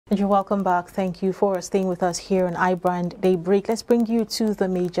You're welcome back. Thank you for staying with us here on iBrand Daybreak. Let's bring you to the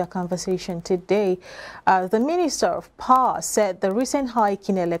major conversation today. The Minister of Power said the recent hike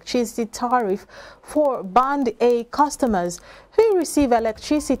in electricity tariff for Band A customers who receive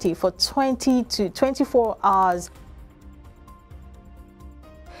electricity for 20 to 24 hours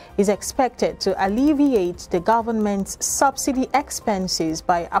is expected to alleviate the government's subsidy expenses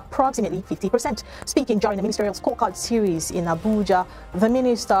by approximately 50%. Speaking during the ministerial scorecard series in Abuja, the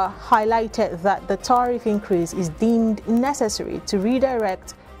minister highlighted that the tariff increase is deemed necessary to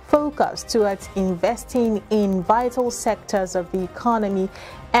redirect focus towards investing in vital sectors of the economy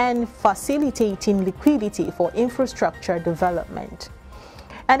and facilitating liquidity for infrastructure development.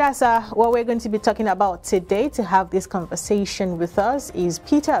 And as what we're going to be talking about today, to have this conversation with us, is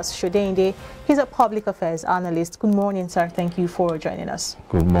Peter Shodende. He's a public affairs analyst. Good morning, sir. Thank you for joining us.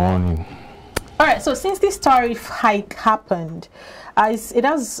 Good morning. All right, so since this tariff hike happened, it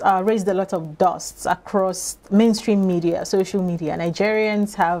has raised a lot of dust across mainstream media, social media.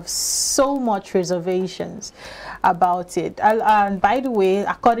 Nigerians have so much reservations about it. And by the way,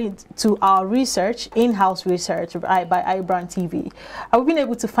 according to our research, in-house research by iBrandTV, we've been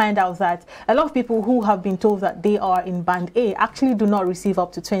able to find out that a lot of people who have been told that they are in Band A actually do not receive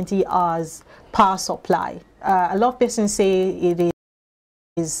up to 20 hours power supply. A lot of persons say it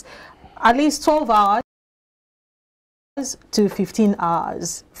is at least 12 hours to 15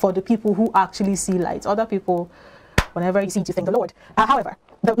 hours for the people who actually see lights. Other people, whenever you see, to thank the Lord. However,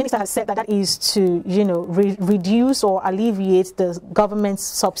 the minister has said that that is to, reduce or alleviate the government's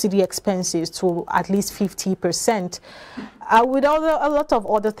subsidy expenses to at least 50%, with a lot of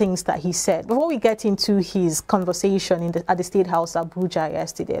other things that he said. Before we get into his conversation at the State House Abuja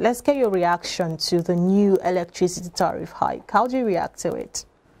yesterday, let's get your reaction to the new electricity tariff hike. How do you react to it?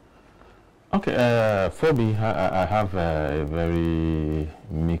 Okay, for me, I have a very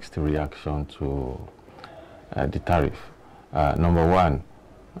mixed reaction to the tariff. Number one,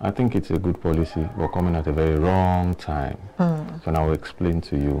 I think it's a good policy, but coming at a very wrong time. So now I'll explain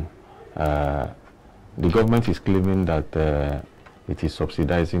to you. The government is claiming that it is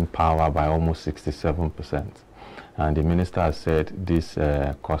subsidizing power by almost 67%. And the minister has said this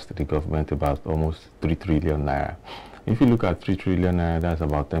cost the government about almost 3 trillion naira. If you look at 3 trillion naira, that's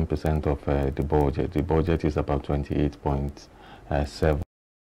about 10% of the budget. The budget is about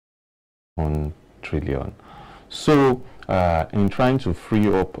 28.7 trillion. So in trying to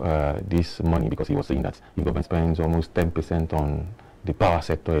free up this money, because he was saying that the government spends almost 10% on the power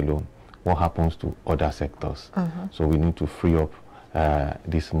sector alone, what happens to other sectors? So we need to free up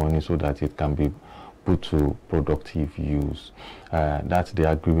this money so that it can be put to productive use. That's the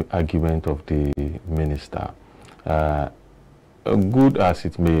argument of the minister. Good as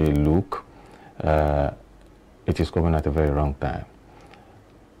it may look, it is coming at a very wrong time.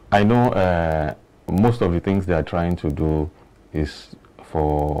 I know most of the things they are trying to do is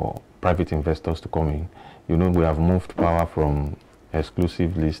for private investors to come in. You know, we have moved power from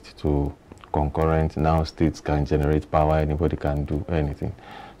exclusive list to concurrent. Now states can generate power, anybody can do anything.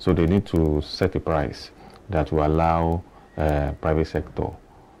 So they need to set a price that will allow private sector,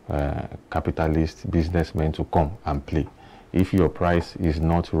 capitalist businessmen to come and play. If your price is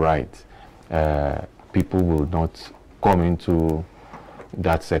not right, people will not come into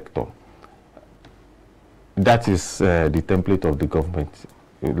that sector. That is the template of the government.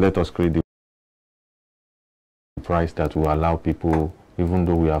 Let us create the price that will allow people, even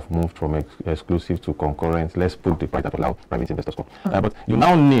though we have moved from exclusive to concurrent, let's put the price that will allow private investors to come. But you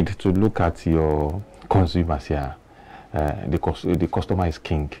now need to look at your consumers here. The customer is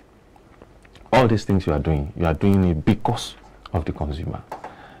king. All these things you are doing it because of the consumer.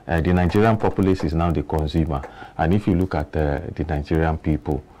 The Nigerian populace is now the consumer, and if you look at the Nigerian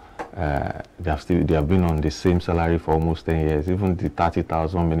people, they have been on the same salary for almost 10 years. Even the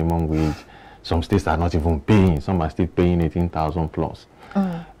 30,000 minimum wage, some states are not even paying. Some are still paying 18,000 plus.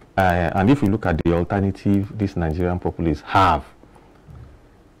 And if you look at the alternative this Nigerian populace have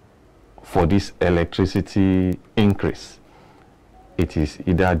for this electricity increase, it is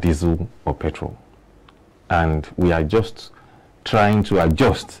either diesel or petrol. And we are just trying to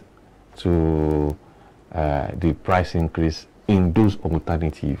adjust to the price increase in those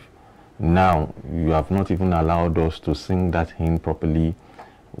alternatives. Now, you have not even allowed us to sing that hymn properly.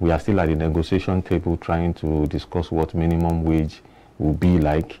 We are still at the negotiation table trying to discuss what minimum wage will be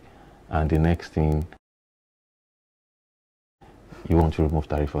like. And the next thing, you want to remove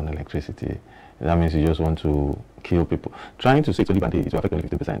tariff on electricity. That means you just want to kill people. Trying to say to Band A to affect only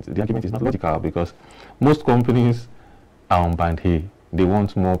 50%. The argument is not logical, because most companies are on Band A. They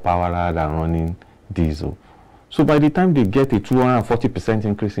want more power rather than running diesel. So by the time they get a 240%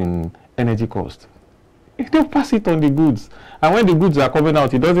 increase in energy cost, they'll pass it on the goods. And when the goods are coming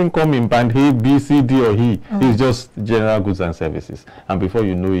out, it doesn't come in band A, B, C, D, or E. It's just general goods and services. And before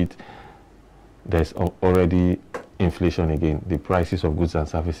you know it, there's already inflation again. The prices of goods and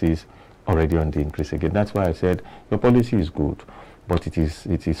services already on the increase again. That's why I said your policy is good, but it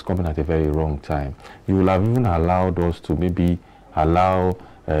is coming at a very wrong time. You will have even allowed us to maybe allow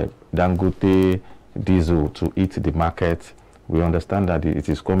Dangote diesel to eat the market. We understand that it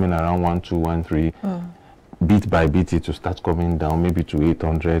is coming around 1213. Bit by bit it will start coming down, maybe to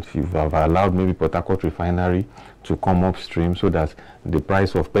 800. You have allowed maybe Port Harcourt refinery to come upstream so that the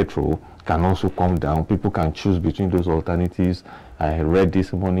price of petrol can also come down. People can choose between those alternatives. I read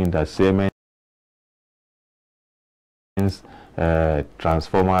this morning that Siemens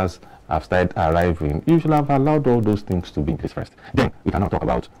transformers have started arriving. You should have allowed all those things to be in place first. Then we cannot talk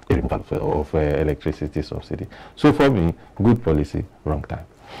about a removal of electricity subsidy. So for me, good policy, wrong time.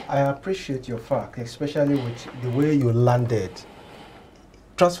 I appreciate your fact, especially with the way you landed.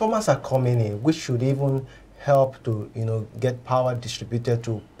 Transformers are coming in, which should even help to, get power distributed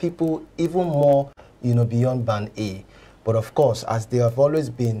to people even more, beyond band A. But of course, as they have always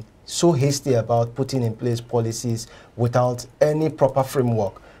been so hasty about putting in place policies without any proper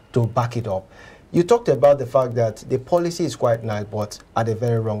framework to back it up. You talked about the fact that the policy is quite nice, but at a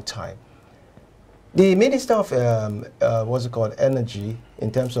very wrong time. The Minister of Energy,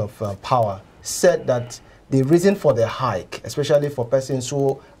 in terms of power, said that the reason for the hike, especially for persons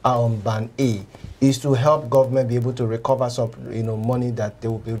who are on band A, is to help government be able to recover some money that they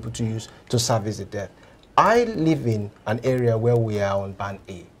will be able to use to service the debt. I live in an area where we are on band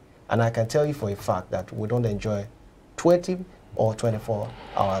A, and I can tell you for a fact that we don't enjoy 20 or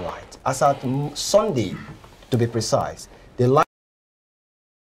 24-hour light. As at Sunday, to be precise, the light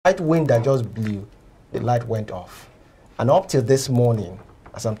wind that just blew, the light went off. And up till this morning,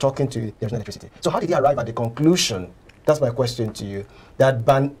 as I'm talking to you, there's no electricity. So how did he arrive at the conclusion, that's my question to you, that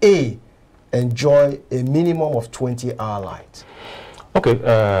band A enjoy a minimum of 20-hour light? Okay,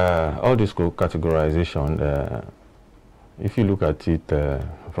 all this categorization, if you look at it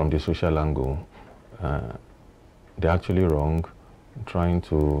from the social angle, they're actually wrong, trying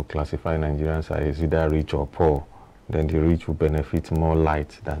to classify Nigerians as either rich or poor. Then the rich will benefit more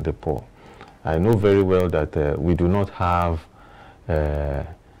light than the poor. I know very well that we do not have the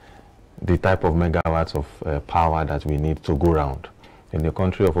type of megawatts of power that we need to go round. In a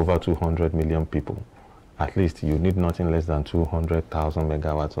country of over 200 million people, at least you need nothing less than 200,000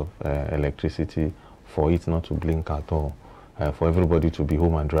 megawatts of electricity for it not to blink at all, for everybody to be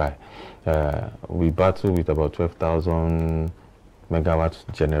home and dry. We battle with about 12,000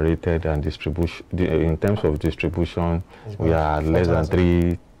 megawatts generated, and distribution. In terms of distribution, we are less than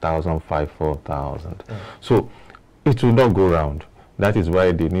 3,000, 4,000. So it will not go round. That is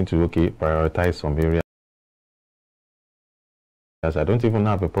why they need to prioritize some areas. I don't even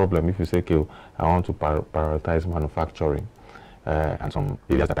have a problem if you say, okay, I want to prioritize manufacturing and some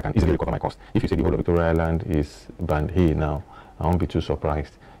areas that I can easily recover my cost. If you say the whole of Victoria Island is band A now, I won't be too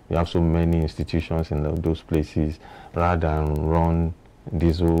surprised. You have so many institutions in those places. Rather than run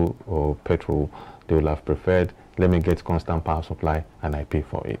diesel or petrol, they will have preferred, let me get constant power supply and I pay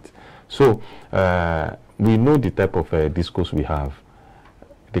for it. So we know the type of discourse we have.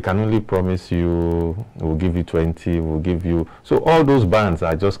 They can only promise you, we'll give you 20, we'll give you... So all those bands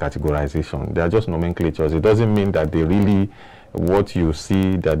are just categorization. They are just nomenclatures. It doesn't mean that they really, what you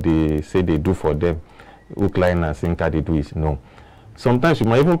see that they say they do for them, hook, line, and sinker, they do it. No. Sometimes you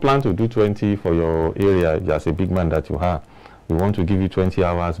might even plan to do 20 for your area, as a big man that you have. We want to give you 20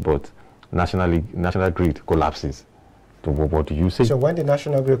 hours, but national grid collapses. So what do you say? So when the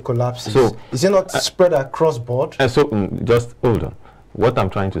national grid collapses, so, is it not spread across board? Just hold on. What I'm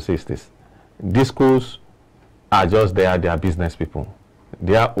trying to say is this. These schools are just there, they are business people.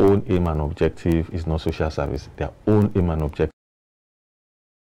 Their own aim and objective is not social service. Their own aim and objective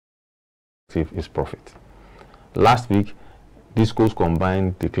is profit. Last week, these schools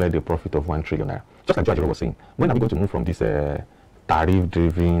combined declared a profit of 1 trillion naira. Just like George was saying, when are we going to move from this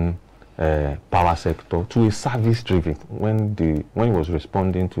tariff-driven power sector to a service-driven? When he was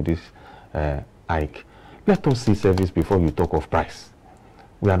responding to this hike, let us see service before you talk of price.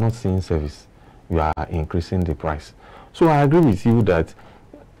 We are not seeing service. We are increasing the price. So I agree with you that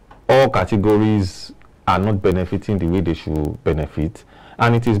all categories are not benefiting the way they should benefit.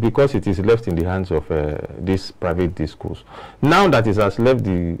 And it is because it is left in the hands of this private discourse. Now that it has left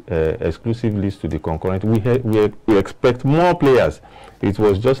the exclusive list to the concurrent, we expect more players. It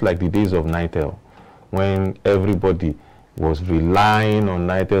was just like the days of Nitel, when everybody was relying on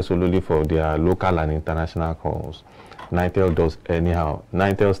Nitel solely for their local and international calls. Nitel does anyhow.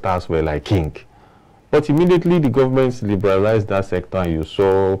 Nitel stars were like king. But immediately the government liberalized that sector and you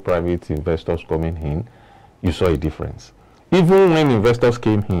saw private investors coming in, you saw a difference. Even when investors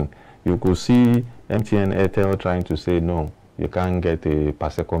came in, you could see MTN, Airtel trying to say, no, you can't get a per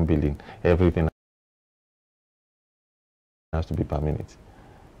second billing. Everything has to be per minute.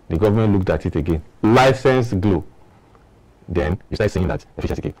 The government looked at it again. License Glo. Then you start saying that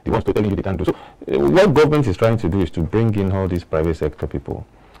efficiency came. The ones telling you they can't do. So what government is trying to do is to bring in all these private sector people,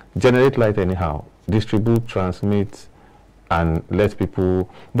 generate light anyhow, distribute, transmit, and let people.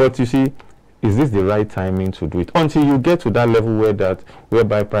 But you see, is this the right timing to do it? Until you get to that level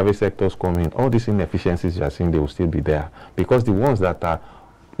whereby private sectors come in, all these inefficiencies you are seeing, they will still be there. Because the ones that are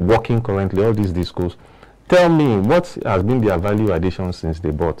working currently, all these discos, tell me what has been their value addition since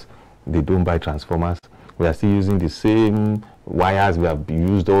they bought. They don't buy transformers. We are still using the same wires we have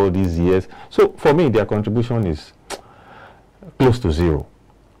used all these years. So for me, their contribution is close to zero.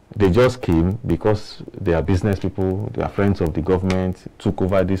 They just came because they are business people, they are friends of the government, took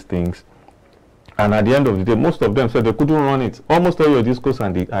over these things. And at the end of the day, most of them said they couldn't run it. Almost all your discos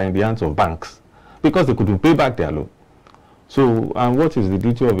are in the hands of banks because they couldn't pay back their loan. So, and what is the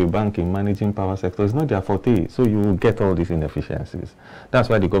duty of a bank in managing power sector? It's not their forte. So you will get all these inefficiencies. That's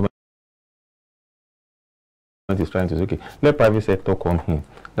why the government is trying to say, okay, let private sector come in.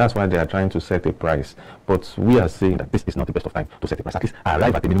 That's why they are trying to set a price. But we are saying that this is not the best of time to set a price. At least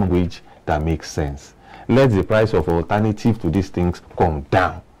arrive at a minimum wage that makes sense. Let the price of alternative to these things come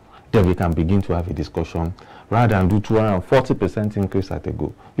down. Then we can begin to have a discussion. Rather than do 240% increase at a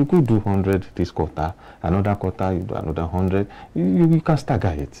go, you could do 100 this quarter, another quarter, you do another 100. You can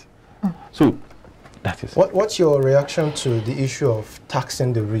stagger it. So that is What's your reaction to the issue of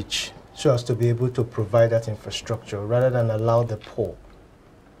taxing the rich so as to be able to provide that infrastructure rather than allow the poor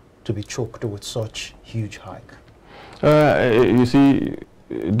to be choked with such huge hike? You see,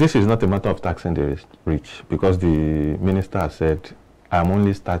 this is not a matter of taxing the rich because the minister has said, I'm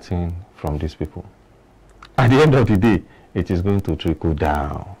only starting from these people. At the end of the day, it is going to trickle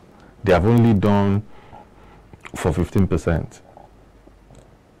down. They have only done for 15%.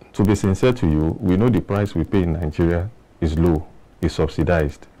 To be sincere to you, we know the price we pay in Nigeria is low, is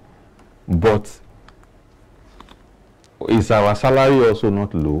subsidized. But is our salary also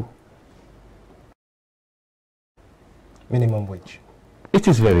not low? Minimum wage. It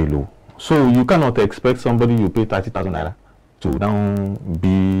is very low. So you cannot expect somebody you pay 30,000 naira to now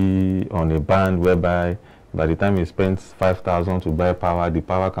be on a band whereby by the time he spends 5,000 to buy power, the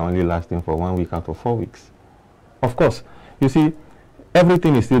power can only last him for 1 week out of 4 weeks. Of course, you see,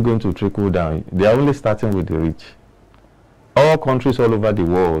 everything is still going to trickle down. They are only starting with the rich. All countries all over the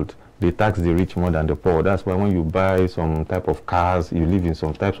world, they tax the rich more than the poor. That's why when you buy some type of cars, you live in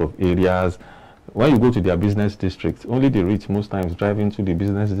some types of areas. When you go to their business districts, only the rich most times drive into the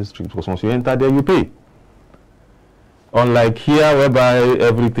business district because once you enter there, you pay. Unlike here, whereby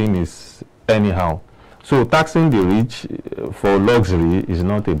everything is anyhow. So taxing the rich for luxury is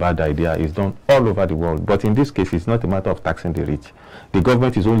not a bad idea. It's done all over the world. But in this case, it's not a matter of taxing the rich. The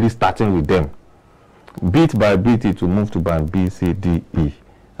government is only starting with them. Bit by bit, it will move to band B, C, D, E.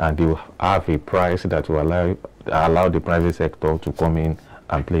 And they will have a price that will allow the private sector to come in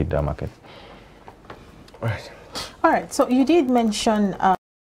and play the market. Right. All right. So you did mention,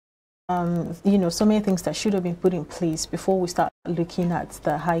 you know, so many things that should have been put in place before we start looking at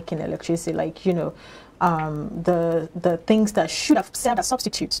the hike in electricity, like, you know, the things that should have served as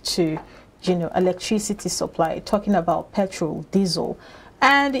substitute to, you know, electricity supply, talking about petrol, diesel,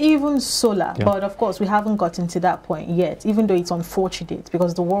 and even solar. Yeah. But of course, we haven't gotten to that point yet, even though it's unfortunate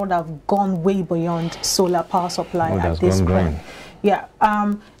because the world have gone way beyond solar power supply at this point. Yeah,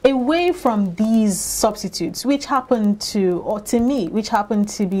 away from these substitutes, which happen to, or to me, which happen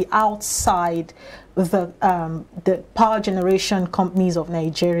to be outside the power generation companies of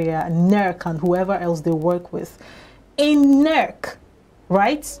Nigeria, NERC and whoever else they work with. In NERC,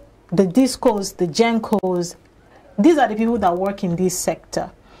 right, the DISCOs, the GENCOs, these are the people that work in this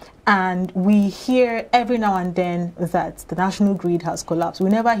sector. And we hear every now and then that the national grid has collapsed. We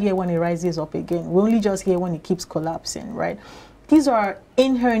never hear when it rises up again. We only just hear when it keeps collapsing, right? These are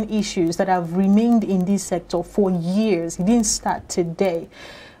inherent issues that have remained in this sector for years. It didn't start today.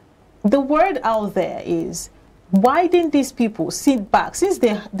 The word out there is, why didn't these people sit back, since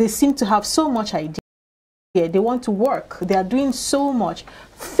they seem to have so much idea They want to work. They are doing so much.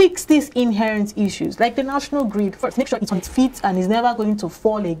 Fix these inherent issues, like the national grid. First, make sure it's on its feet and is never going to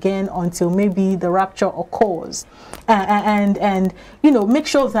fall again until maybe the rapture occurs. And you know, make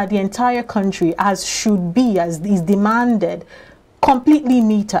sure that the entire country, as should be, as is demanded, completely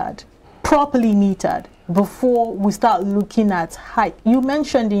metered, properly metered, before we start looking at hike. You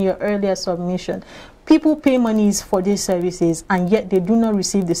mentioned in your earlier submission, people pay monies for these services and yet they do not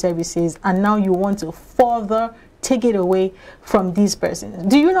receive the services, and now you want to further take it away from these persons.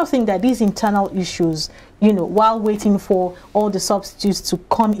 Do you not think that these internal issues, you know, while waiting for all the substitutes to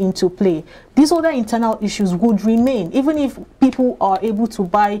come into play, these other internal issues would remain? Even if people are able to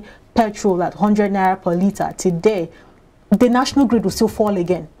buy petrol at 100 naira per litre today, the national grid will still fall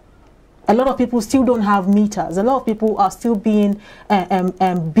again. A lot of people still don't have meters. A lot of people are still being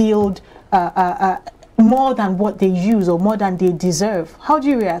billed more than what they use or more than they deserve. How do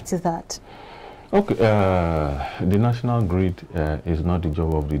you react to that? Okay, the national grid is not the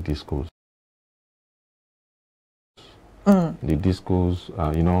job of the discos. The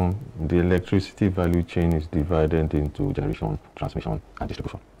discos, you know, the electricity value chain is divided into generation, transmission, and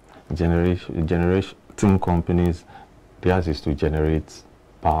distribution. Generation companies, theirs is to generate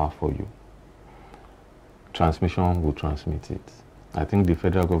power for you. Transmission will transmit it. I think the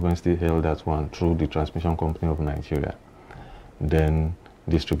federal government still held that one through the Transmission Company of Nigeria. Then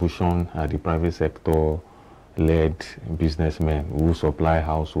distribution, the private sector led businessmen who supply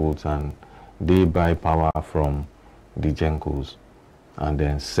households, and they buy power from the gencos and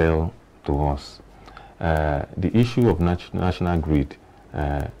then sell to us. The issue of national grid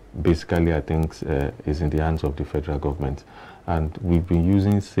basically, I think, is in the hands of the federal government, and we've been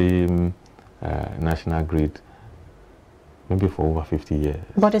using same national grid maybe for over 50 years.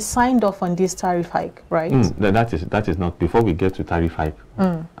 But it's signed off on this tariff hike, right? That is not before we get to tariff hike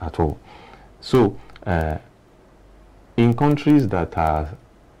at all. So in countries that are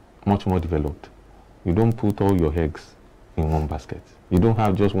much more developed, you don't put all your eggs in one basket. You don't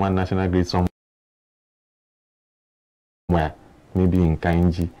have just one national grid somewhere, maybe in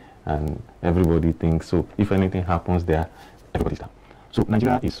Kainji, and everybody thinks, so if anything happens there, everybody's down. So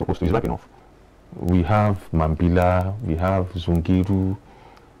Nigeria is supposed to, is ripe enough. We have Mambila, we have Zungiru,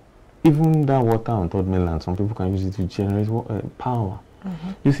 even that water on third mainland, some people can use it to generate power.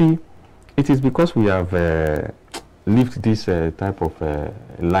 You see, it is because we have lived this type of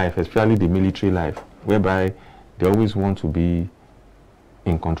life, especially the military life, whereby they always want to be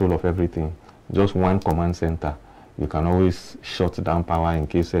in control of everything. Just one command center. You can always shut down power in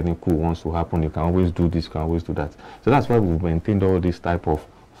case any coup wants to happen. You can always do this, you can always do that. So that's why we've maintained all these type of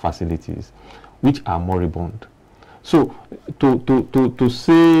facilities, which are moribund. So to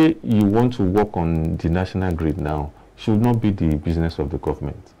say you want to work on the national grid now should not be the business of the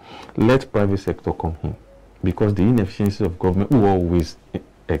government. Let private sector come in, because the inefficiency of government will always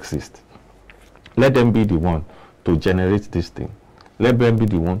exist. Let them be the one to generate this thing. Let them be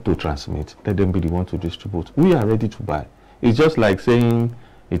the one to transmit. Let them be the one to distribute. We are ready to buy. It's just like saying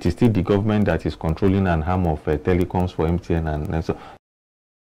it is still the government that is controlling an arm of telecoms for MTN and so.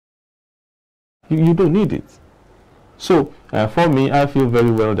 You don't need it. So for me, I feel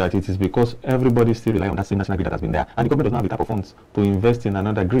very well that it is because everybody still rely on that same national grid that has been there, and the government does not have the type of funds to invest in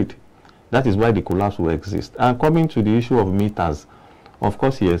another grid. That is why the collapse will exist. And coming to the issue of meters, of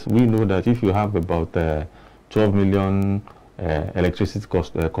course, yes, we know that if you have about 12 million electricity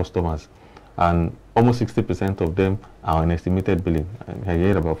customers, and almost 60% of them are on estimated billing, I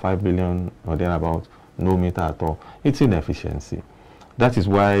hear about 5 billion or then about no meter at all. It's inefficiency. That is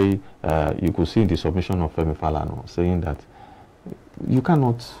why you could see the submission of Femi Falana saying that you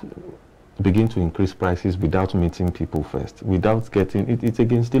cannot begin to increase prices without meeting people first, without getting it. It's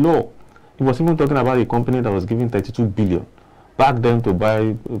against the law. He was even talking about a company that was giving 32 billion back then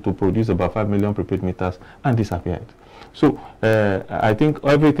to produce about 5 million prepaid meters, and disappeared. So I think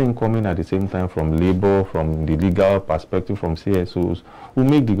everything coming at the same time from labor, from the legal perspective, from CSOs, will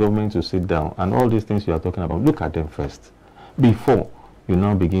make the government to sit down, and all these things you are talking about, look at them first before you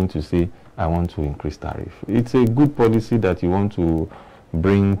now begin to say, I want to increase tariff. It's a good policy that you want to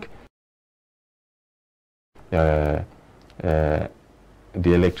bring the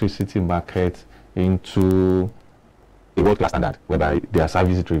electricity market into a world-class standard, whereby they are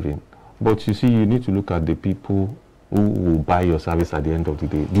service-driven. But you see, you need to look at the people who will buy your service at the end of the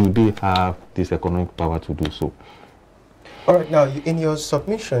day. Do they have this economic power to do so? All right, now in your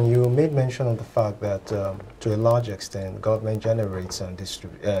submission, you made mention of the fact that to a large extent, government generates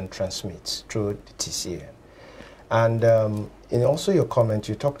and transmits through the TCN. And in also your comment,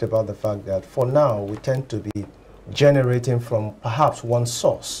 you talked about the fact that for now, we tend to be generating from perhaps one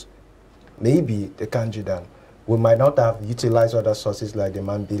source, maybe the Kanji Dam. We might not have utilized other sources like the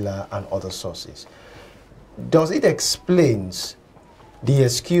Mambila and other sources. Does it explain the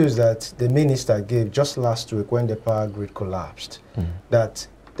excuse that the minister gave just last week when the power grid collapsed, that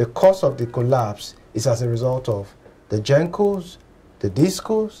the cause of the collapse is as a result of the Gencos, the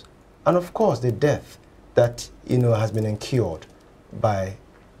Discos, and of course the death that has been incurred by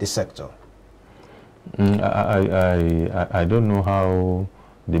the sector? I don't know how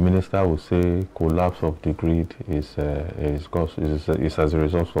the minister would say collapse of the grid is as a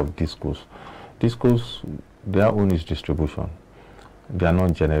result of Discos. Discos, their own is distribution. They are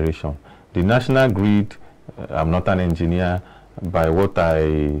not generation. The national grid, I'm not an engineer, by what I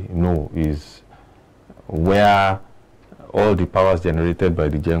know is where all the powers generated by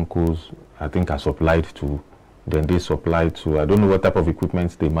the Gencos, I think, are supplied to. Then they supply to, I don't know what type of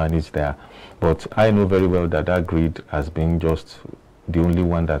equipment they manage there, but I know very well that that grid has been just the only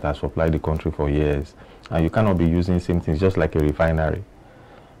one that has supplied the country for years. And you cannot be using same things, just like a refinery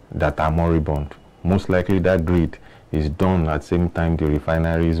that are moribund. Most likely that grid is done at the same time the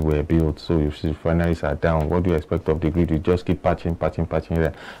refineries were built. So if the refineries are down, what do you expect of the grid? You just keep patching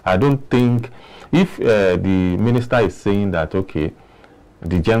there. I don't think, if the minister is saying that, okay,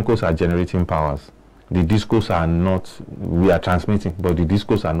 the Gencos are generating powers, the Discos are not, we are transmitting, but the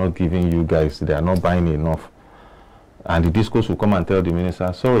Discos are not giving you guys, they are not buying enough. And the Discos will come and tell the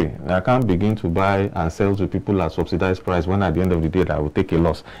minister, sorry, I can't begin to buy and sell to people at subsidized price when at the end of the day I will take a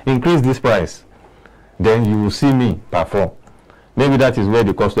loss. Increase this price, then you will see me perform. Maybe that is where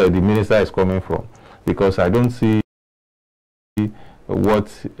the cost of the minister is coming from, because I don't see what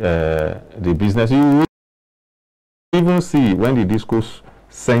the business, you will even see when the Discos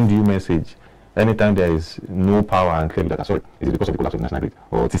send you message, anytime there is no power and claim that, sorry, is it because of the collapse of the national grid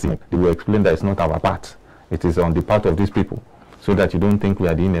or TCM, they will explain that it's not our part. It is on the part of these people, so that you don't think we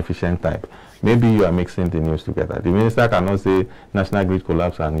are the inefficient type. Maybe you are mixing the news together. The minister cannot say national grid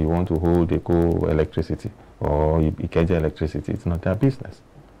collapse and you want to hold Eco electricity or Ikeja electricity. It's not their business.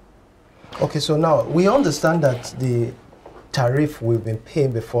 Okay, so now we understand that the tariff we've been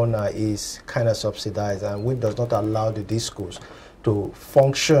paying before now is kind of subsidized, and which does not allow the Discos to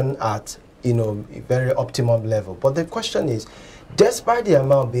function at a very optimum level. But the question is, despite the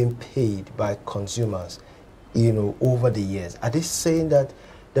amount being paid by consumers, over the years, are they saying that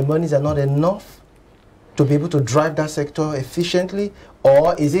the monies are not enough to be able to drive that sector efficiently?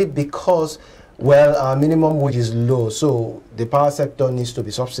 Or is it because, well, our minimum wage is low, so the power sector needs to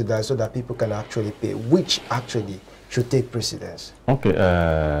be subsidized so that people can actually pay? Which actually should take precedence? Okay,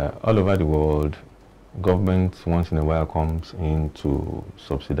 all over the world, government once in a while comes in to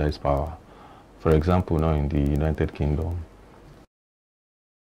subsidize power. For example, now in the United Kingdom,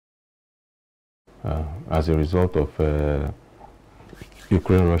 as a result of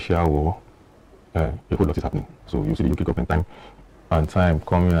Ukraine-Russia war, a whole lot is happening. So you see the UK government time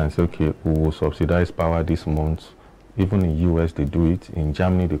coming and say, okay, we will subsidize power this month. Even in US they do it. In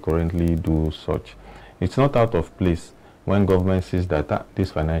Germany they currently do such. It's not out of place when government sees that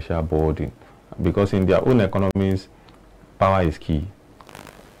this financial burden, because in their own economies, power is key.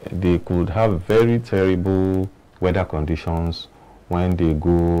 They could have very terrible weather conditions when they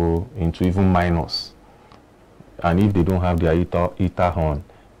go into even minus, and if they don't have their heater on,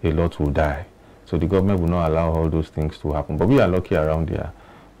 a lot will die. So the government will not allow all those things to happen. But we are lucky around here.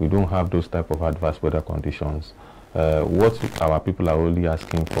 We don't have those type of adverse weather conditions. What our people are only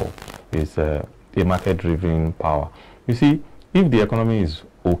asking for is a market-driven power. You see, if the economy is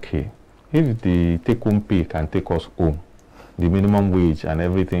okay, if the take-home pay can take us home, the minimum wage and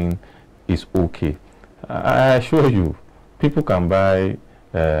everything is okay, I assure you, people can buy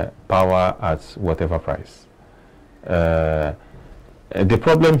power at whatever price. The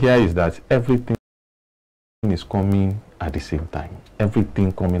problem here is that everything is coming at the same time.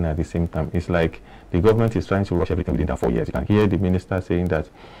 Everything coming at the same time. It's like the government is trying to rush everything within that 4 years. You can hear the minister saying that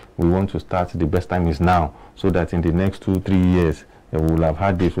we want to start, the best time is now, so that in the next 2-3 years, we will have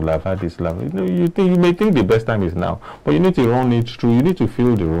had this, we'll have had this. You may think the best time is now, but you need to run it through. You need to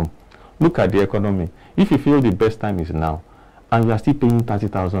fill the room. Look at the economy. If you feel the best time is now, and you are still paying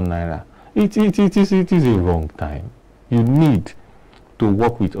 30,000 naira, it is a wrong time. You need to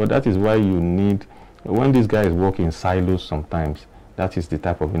work with, or that is why you need, when these guys work in silos sometimes, that is the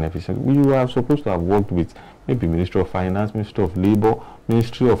type of inefficiency. You are supposed to have worked with maybe Ministry of Finance, Ministry of Labor,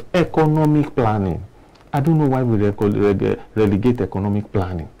 Ministry of Economic Planning. I don't know why we relegate economic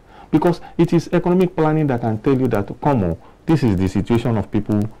planning, because it is economic planning that can tell you that, come on, this is the situation of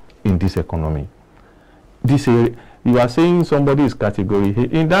people in this economy. This area, you are saying somebody is category A.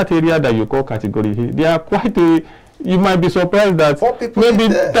 In that area that you call category A, they are quite you might be surprised that maybe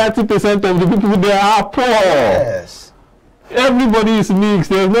 30% of the people there are poor. Yes. Everybody is mixed.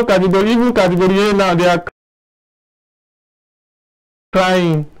 There's no category. Even category A now, they are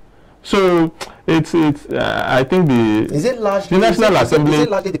crying. So it's I think the National Assembly is it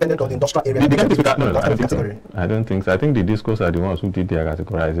largely dependent on the industrial area? I don't think so. I think the discos are the ones who did their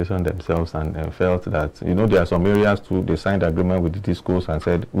categorization themselves and felt that, you know, there are some areas too, they signed agreement with the discos and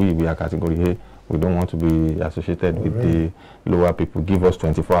said we are category A, we don't want to be associated with the lower people, give us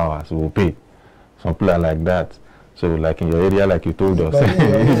 24 hours, we'll pay. Some people are like that. So like in your area, like you told us,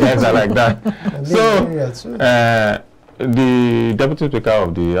 you guys are like that. So the Deputy Speaker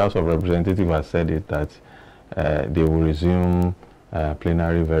of the House of Representatives has said it that they will resume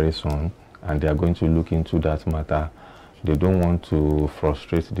plenary very soon, and they are going to look into that matter. They don't want to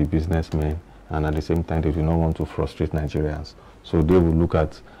frustrate the businessmen, and at the same time, they do not want to frustrate Nigerians. So they will look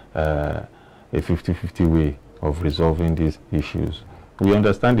at a 50-50 way of resolving these issues. We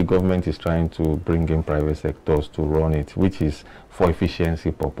understand the government is trying to bring in private sectors to run it, which is for efficiency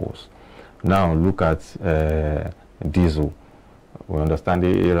purpose. Now look at diesel. We understand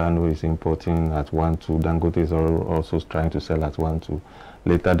the Iran is importing at 1.2. Dangote is also trying to sell at 1.2.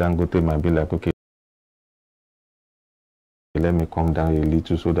 Later Dangote might be like, okay, let me come down a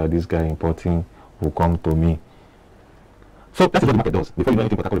little so that this guy importing will come to me. So that's what the market does. Before you know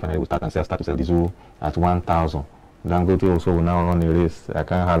anything, Port Harcourt refinery will start to sell diesel at 1,000. Dangote also will now run a race. I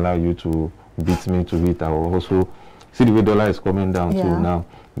can't allow you to beat me to it. I will also see the way dollar is coming down too now.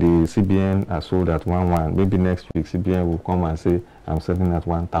 The CBN are sold at 1.1. Maybe next week CBN will come and say I'm selling at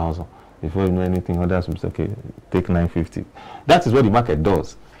 1,000. Before you know anything, others will say, okay, take 950. That is what the market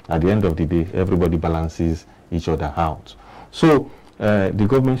does. At the end of the day, everybody balances each other out. So the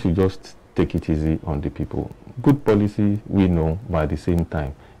government should just take it easy on the people. Good policy, we know, but at the same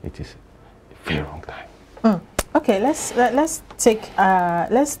time, it is a very long time. Okay, let's take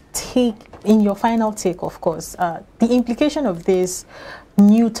in your final take, of course, the implication of this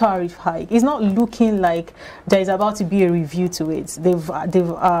new tariff hike is not looking like there is about to be a review to it.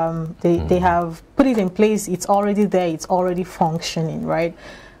 They have put it in place. It's already there. It's already functioning, right?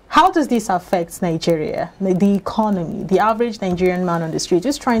 How does this affect Nigeria, the economy, the average Nigerian man on the street,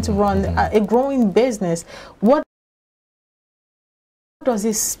 just trying to run a growing business? What does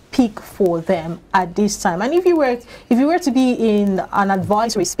it speak for them at this time? And if you were to be in an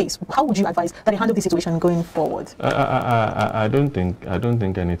advisory space, how would you advise that they handle the situation going forward? I don't think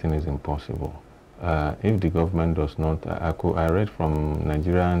anything is impossible. If the government does not, I read from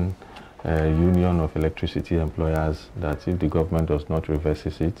Nigerian Union of Electricity Employers that if the government does not reverse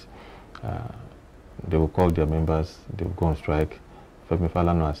it, they will call their members, they will go on strike. Femi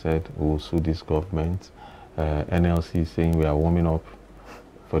Falana has said we will sue this government. NLC is saying we are warming up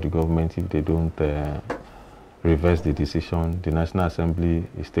for the government if they don't reverse the decision. The National Assembly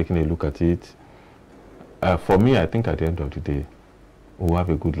is taking a look at it. For me, I think at the end of the day, we'll have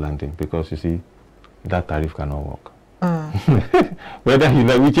a good landing because you see, that tariff cannot work. Whether you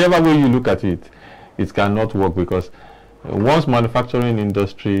like, whichever way you look at it, it cannot work because once manufacturing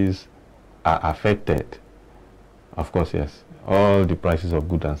industries are affected, of course, yes, all the prices of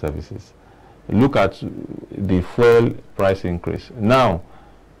goods and services. Look at the fuel price increase. Now,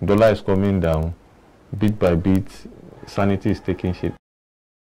 dollar is coming down, bit by bit, sanity is taking shape.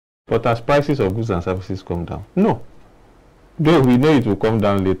 But as prices of goods and services come down, no. Though we know it will come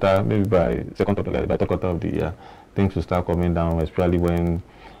down later, maybe by third quarter of the year, things will start coming down, especially when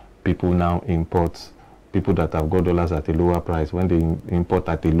people now import, people that have got dollars at a lower price, when they import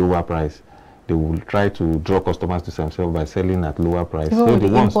at a lower price, they will try to draw customers to themselves by selling at lower price. So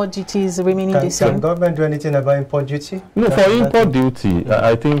the import duty is remaining the same. Can government do anything about import duty? No, for import duty,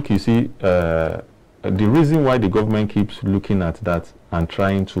 I think you see, the reason why the government keeps looking at that and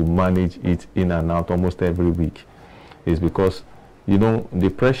trying to manage it in and out almost every week is because, you know, the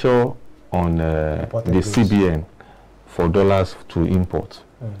pressure on the CBN for dollars to import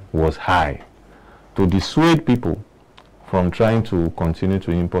was high. To dissuade people from trying to continue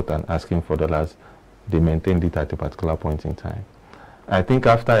to import and asking for dollars, they maintained it at a particular point in time. I think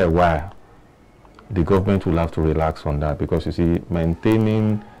after a while, the government will have to relax on that because you see,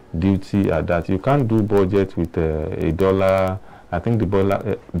 maintaining duty at that, you can't do budget with a dollar. I think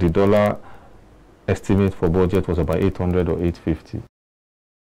the dollar estimate for budget was about 800 or 850.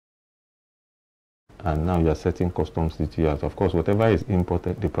 And now you are setting customs duty out. Of course, whatever is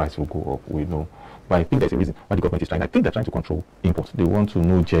imported, the price will go up, we know. But I think there's a reason why the government is trying. I think they're trying to control imports. They want to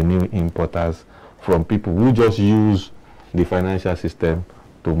know genuine importers from people who just use the financial system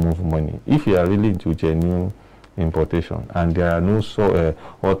to move money. If you are really into genuine importation and there are no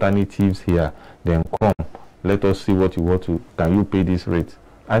alternatives here, then come let us see what you want to, can you pay this rate?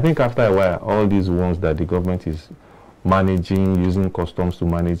 I think after a while, all these ones that the government is managing, using customs to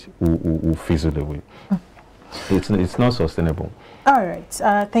manage, will fizzle away. It's not sustainable. All right.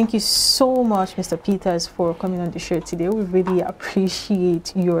 Thank you so much, Mr. Peters, for coming on the show today. We really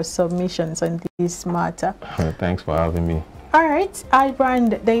appreciate your submissions on this matter. Thanks for having me. All right,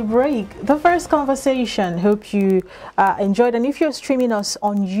 iBrand Daybreak, the first conversation. Hope you enjoyed. And if you're streaming us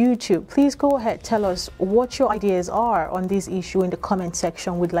on YouTube, please go ahead, tell us what your ideas are on this issue in the comment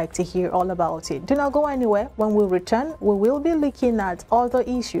section. We'd like to hear all about it. Do not go anywhere. When we return, we will be looking at other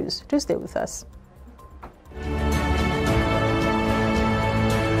issues. Do stay with us.